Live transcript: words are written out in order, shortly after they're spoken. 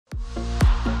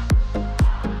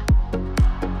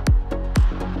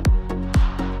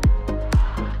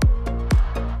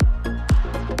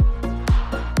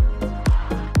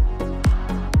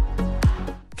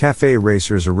Café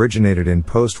racers originated in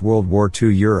post-World War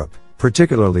II Europe,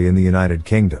 particularly in the United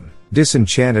Kingdom.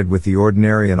 Disenchanted with the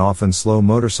ordinary and often slow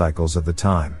motorcycles of the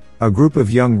time, a group of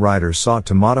young riders sought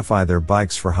to modify their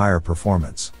bikes for higher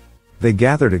performance. They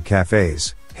gathered at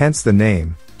cafes, hence the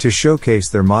name, to showcase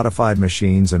their modified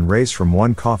machines and race from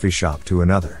one coffee shop to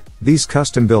another. These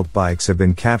custom-built bikes have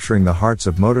been capturing the hearts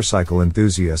of motorcycle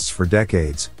enthusiasts for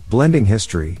decades, blending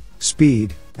history,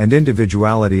 speed, and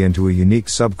individuality into a unique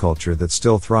subculture that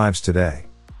still thrives today.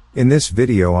 In this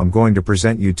video I'm going to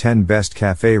present you 10 best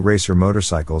café racer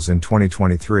motorcycles in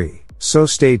 2023. So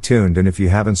stay tuned, and if you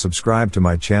haven't subscribed to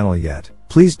my channel yet,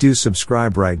 please do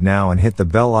subscribe right now and hit the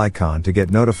bell icon to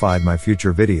get notified my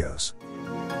future videos.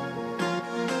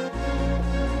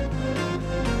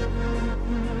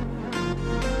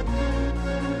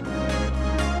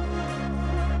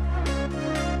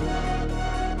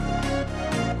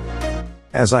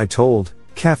 As I told,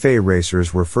 café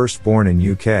racers were first born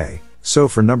in UK, so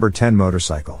for number 10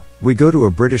 motorcycle, we go to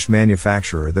a British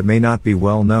manufacturer that may not be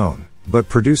well known, but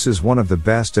produces one of the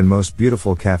best and most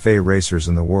beautiful café racers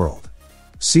in the world.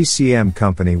 CCM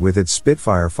Company with its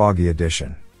Spitfire Foggy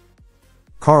Edition.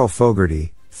 Carl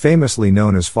Fogarty, famously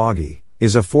known as Foggy,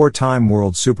 is a 4-time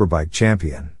world superbike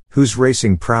champion, whose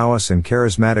racing prowess and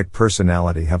charismatic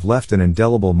personality have left an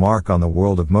indelible mark on the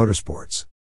world of motorsports.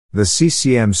 The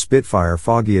CCM Spitfire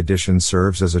Foggy Edition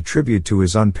serves as a tribute to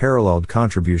his unparalleled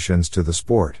contributions to the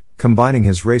sport, combining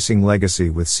his racing legacy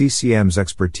with CCM's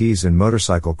expertise in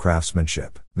motorcycle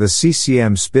craftsmanship. The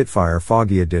CCM Spitfire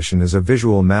Foggy Edition is a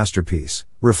visual masterpiece,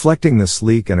 reflecting the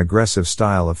sleek and aggressive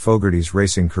style of Fogarty's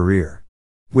racing career.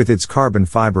 With its carbon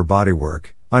fiber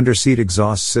bodywork, underseat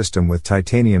exhaust system with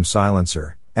titanium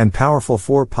silencer, and powerful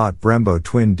 4-pot Brembo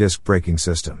twin-disc braking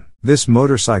system, this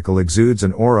motorcycle exudes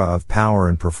an aura of power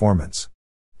and performance.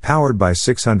 Powered by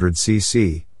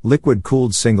 600cc,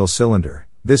 liquid-cooled single-cylinder,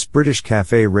 this British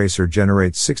café racer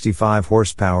generates 65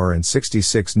 horsepower and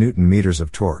 66 Nm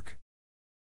of torque.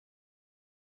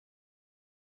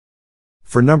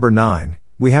 For number 9,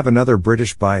 we have another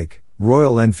British bike,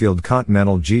 Royal Enfield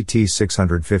Continental GT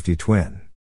 650 Twin.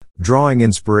 Drawing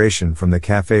inspiration from the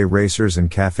café racers and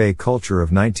café culture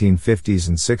of 1950s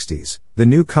and 60s, the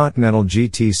new Continental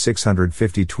GT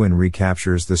 650 Twin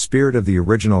recaptures the spirit of the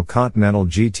original Continental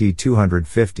GT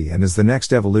 250 and is the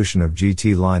next evolution of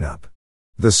GT lineup.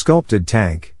 The sculpted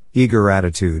tank, eager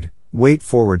attitude,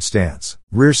 weight-forward stance,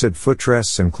 rear-set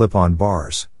footrests and clip-on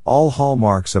bars, all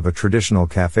hallmarks of a traditional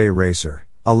café racer,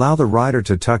 allow the rider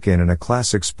to tuck in a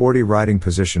classic sporty riding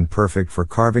position perfect for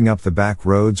carving up the back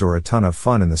roads or a ton of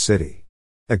fun in the city.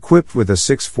 Equipped with a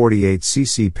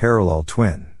 648cc parallel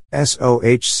twin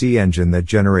SOHC engine that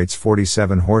generates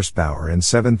 47 horsepower and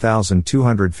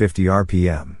 7,250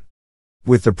 RPM.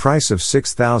 With the price of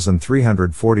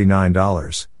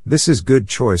 $6,349, this is good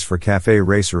choice for café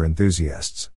racer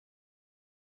enthusiasts.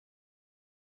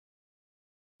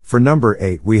 For number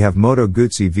 8 we have Moto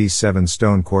Guzzi V7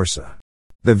 Stone Corsa.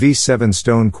 The V7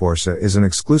 Stone Corsa is an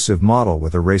exclusive model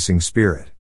with a racing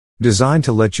spirit. Designed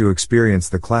to let you experience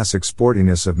the classic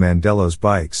sportiness of Mandello's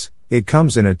bikes, it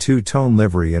comes in a 2-tone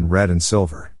livery in red and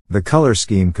silver. The color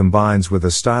scheme combines with a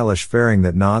stylish fairing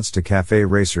that nods to café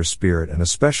racer spirit and a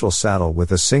special saddle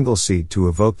with a single seat to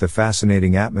evoke the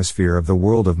fascinating atmosphere of the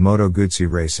world of Moto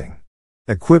Guzzi racing.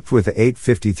 Equipped with a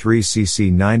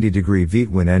 853cc 90-degree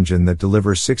V-twin engine that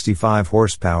delivers 65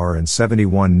 horsepower and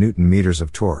 71 Nm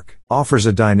of torque, offers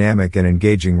a dynamic and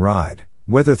engaging ride,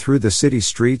 whether through the city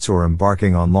streets or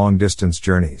embarking on long-distance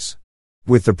journeys.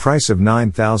 With the price of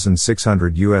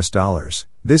 $9,600,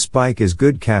 this bike is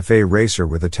good café racer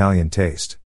with Italian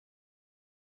taste.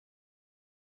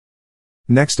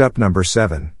 Next up, number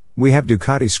 7, we have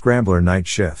Ducati Scrambler Night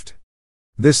Shift.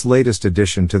 This latest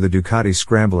addition to the Ducati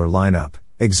Scrambler lineup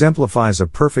exemplifies a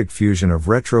perfect fusion of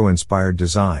retro-inspired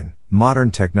design, modern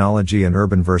technology and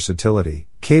urban versatility,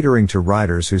 catering to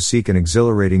riders who seek an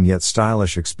exhilarating yet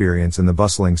stylish experience in the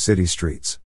bustling city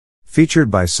streets. Featured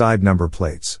by side number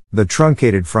plates, the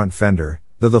truncated front fender,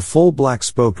 the full black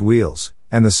spoked wheels,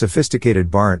 and the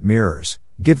sophisticated Barrett mirrors,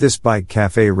 give this bike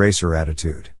café racer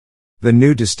attitude. The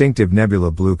new distinctive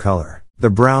Nebula blue color, the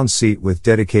brown seat with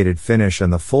dedicated finish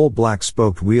and the full black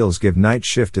spoked wheels give Night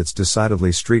Shift its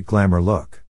decidedly street glamour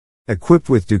look. Equipped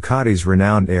with Ducati's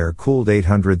renowned air-cooled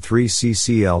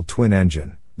 803cc L twin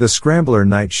engine, the Scrambler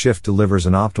Night Shift delivers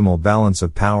an optimal balance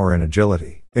of power and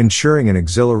agility, ensuring an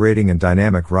exhilarating and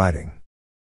dynamic riding.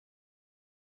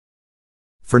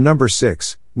 For number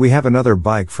 6, we have another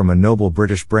bike from a noble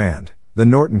British brand, the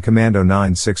Norton Commando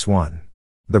 961.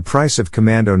 The price of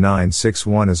Commando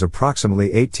 961 is approximately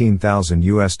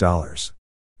 $18,000.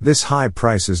 This high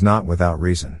price is not without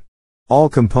reason. All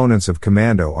components of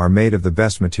Commando are made of the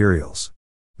best materials.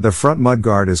 The front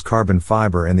mudguard is carbon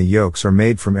fiber and the yokes are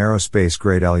made from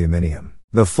aerospace-grade aluminium.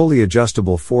 The fully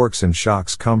adjustable forks and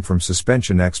shocks come from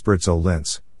suspension experts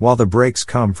Öhlins, while the brakes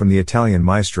come from the Italian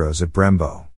maestros at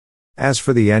Brembo. As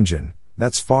for the engine,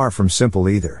 that's far from simple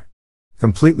either.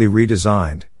 Completely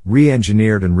redesigned,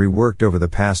 re-engineered and reworked over the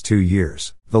past 2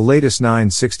 years, the latest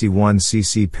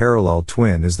 961cc parallel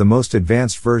twin is the most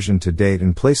advanced version to date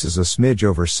and places a smidge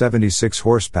over 76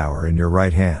 horsepower in your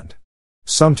right hand.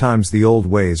 Sometimes the old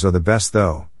ways are the best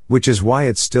though, which is why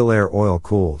it's still air oil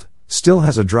cooled, still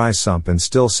has a dry sump and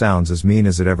still sounds as mean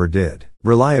as it ever did.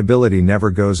 Reliability never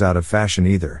goes out of fashion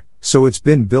either, so it's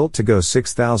been built to go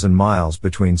 6,000 miles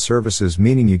between services,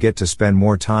 meaning you get to spend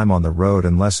more time on the road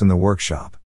and less in the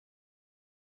workshop.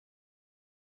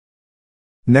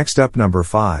 Next up, number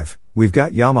 5, we've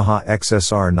got Yamaha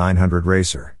XSR 900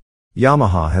 Racer.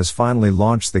 Yamaha has finally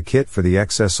launched the kit for the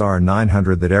XSR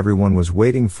 900 that everyone was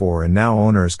waiting for, and now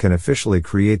owners can officially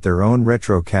create their own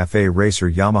retro cafe racer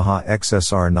Yamaha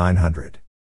XSR 900.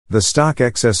 The stock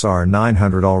XSR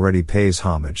 900 already pays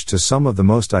homage to some of the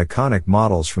most iconic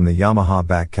models from the Yamaha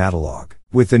back catalog,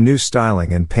 with the new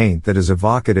styling and paint that is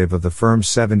evocative of the firm's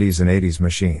 70s and 80s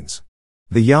machines.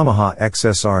 The Yamaha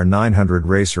XSR 900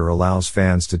 Racer allows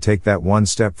fans to take that one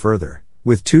step further,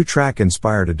 with 2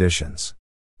 track-inspired additions.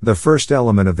 The first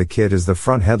element of the kit is the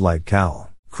front headlight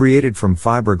cowl. Created from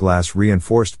fiberglass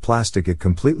reinforced plastic, it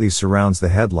completely surrounds the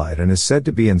headlight and is said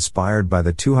to be inspired by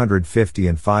the 250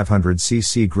 and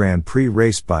 500cc Grand Prix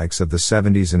race bikes of the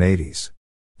 70s and 80s.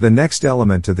 The next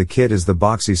element to the kit is the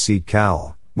boxy seat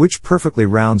cowl, which perfectly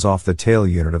rounds off the tail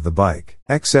unit of the bike.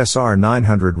 XSR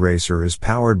 900 Racer is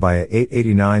powered by a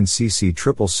 889cc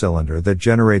triple cylinder that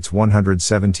generates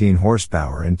 117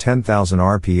 horsepower and 10,000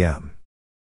 RPM.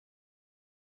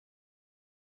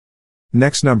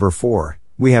 Next, number 4,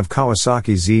 we have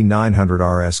Kawasaki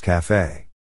Z900RS Cafe.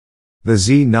 The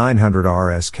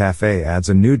Z900RS Cafe adds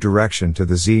a new direction to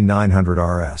the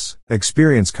Z900RS.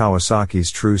 Experience Kawasaki's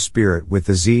true spirit with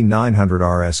the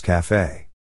Z900RS Cafe.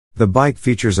 The bike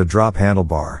features a drop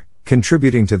handlebar,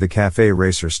 contributing to the cafe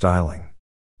racer styling.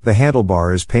 The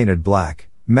handlebar is painted black,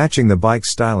 matching the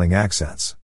bike's styling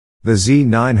accents. The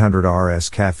Z900RS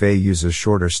Cafe uses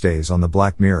shorter stays on the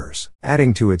black mirrors,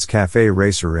 adding to its cafe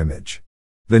racer image.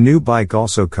 The new bike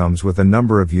also comes with a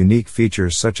number of unique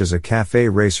features such as a cafe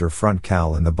racer front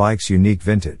cowl and the bike's unique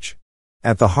vintage.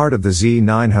 At the heart of the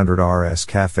Z900RS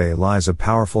Cafe lies a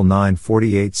powerful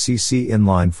 948cc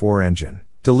inline-4 engine,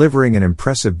 delivering an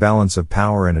impressive balance of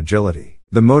power and agility.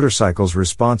 The motorcycle's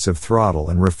responsive throttle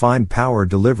and refined power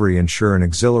delivery ensure an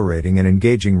exhilarating and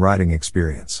engaging riding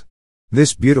experience.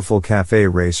 This beautiful cafe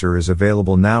racer is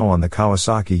available now on the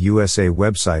Kawasaki USA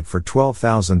website for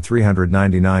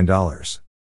 $12,399.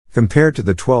 Compared to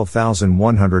the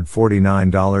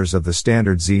 $12,149 of the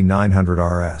standard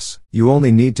Z900RS, you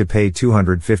only need to pay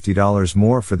 $250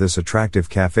 more for this attractive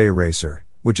cafe racer,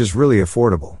 which is really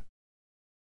affordable.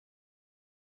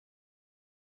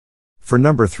 For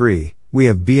number 3, we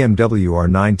have BMW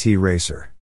R9T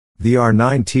Racer. The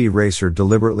R9T Racer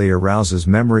deliberately arouses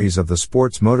memories of the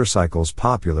sports motorcycles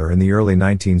popular in the early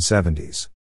 1970s.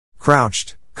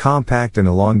 Crouched, compact and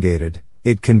elongated,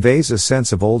 it conveys a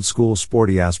sense of old-school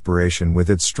sporty aspiration with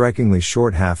its strikingly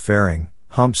short half-fairing,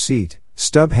 hump seat,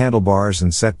 stub handlebars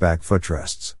and setback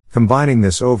footrests, combining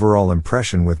this overall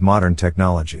impression with modern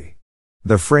technology.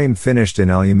 The frame, finished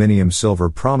in aluminium silver,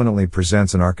 prominently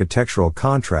presents an architectural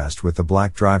contrast with the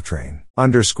black drivetrain,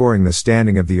 underscoring the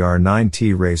standing of the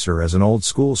R9T Racer as an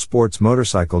old-school sports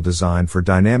motorcycle designed for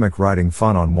dynamic riding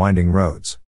fun on winding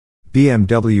roads.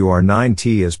 BMW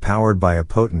R9T is powered by a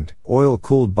potent,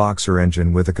 oil-cooled boxer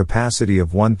engine with a capacity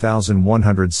of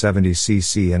 1,170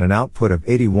 cc and an output of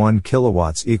 81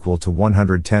 kilowatts equal to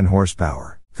 110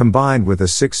 horsepower, combined with a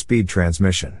 6-speed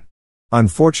transmission.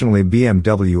 Unfortunately,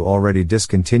 BMW already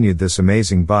discontinued this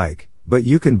amazing bike, but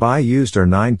you can buy used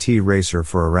R9T Racer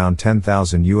for around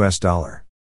 $10,000 US.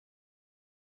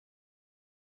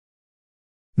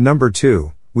 Number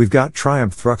 2, we've got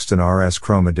Triumph Thruxton RS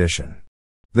Chrome Edition.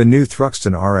 The new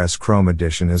Thruxton RS Chrome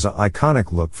Edition is an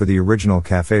iconic look for the original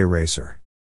cafe racer.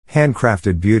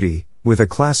 Handcrafted beauty, with a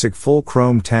classic full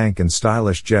chrome tank and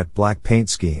stylish jet black paint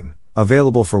scheme,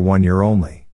 available for 1 year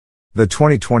only. The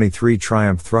 2023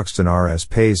 Triumph Thruxton RS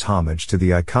pays homage to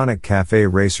the iconic cafe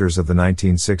racers of the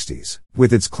 1960s,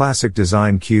 with its classic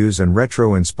design cues and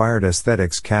retro-inspired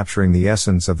aesthetics capturing the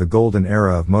essence of the golden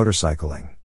era of motorcycling.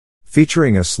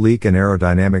 Featuring a sleek and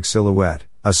aerodynamic silhouette,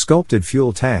 a sculpted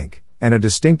fuel tank, and a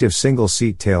distinctive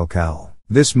single-seat tail cowl,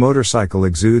 this motorcycle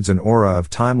exudes an aura of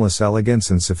timeless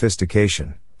elegance and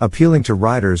sophistication, appealing to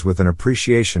riders with an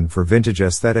appreciation for vintage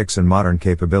aesthetics and modern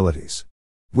capabilities.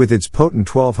 With its potent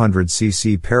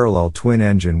 1200cc parallel twin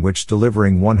engine which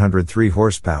delivering 103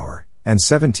 horsepower, and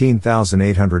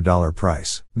 $17,800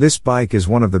 price, this bike is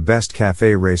one of the best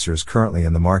cafe racers currently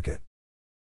in the market.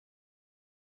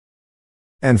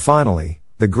 And finally,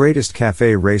 the greatest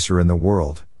cafe racer in the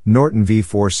world, Norton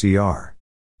V4 CR.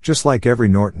 Just like every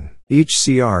Norton, each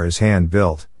CR is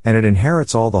hand-built, and it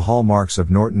inherits all the hallmarks of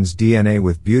Norton's DNA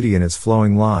with beauty in its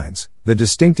flowing lines, the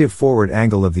distinctive forward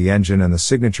angle of the engine and the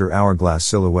signature hourglass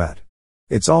silhouette.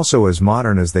 It's also as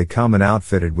modern as they come and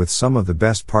outfitted with some of the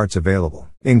best parts available,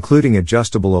 including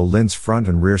adjustable Öhlins front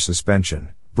and rear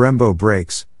suspension, Brembo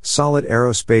brakes, solid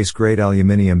aerospace-grade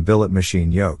aluminum billet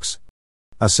machine yokes,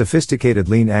 a sophisticated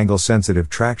lean angle-sensitive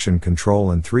traction control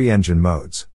and 3 engine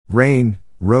modes, rain,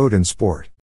 road and sport.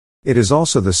 It is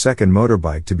also the second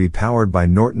motorbike to be powered by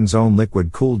Norton's own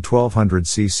liquid-cooled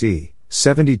 1200cc,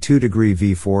 72-degree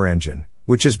V4 engine,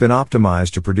 which has been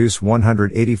optimized to produce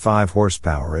 185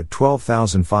 horsepower at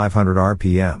 12,500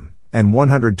 rpm, and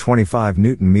 125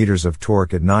 Nm of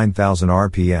torque at 9,000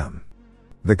 rpm.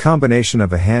 The combination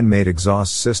of a handmade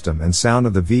exhaust system and sound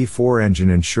of the V4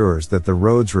 engine ensures that the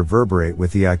roads reverberate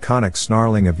with the iconic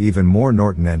snarling of even more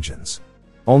Norton engines.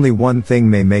 Only one thing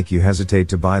may make you hesitate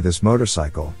to buy this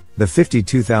motorcycle, the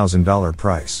 $52,000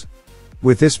 price.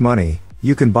 With this money,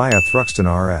 you can buy a Thruxton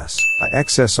RS, a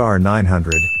XSR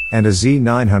 900, and a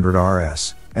Z900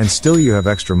 RS, and still you have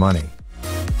extra money.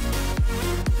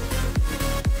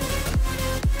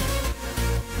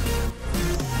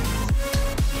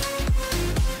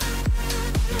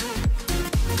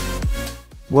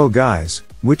 Well guys,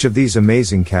 which of these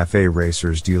amazing cafe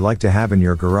racers do you like to have in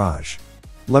your garage?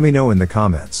 Let me know in the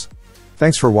comments.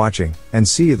 Thanks for watching, and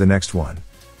see you the next one.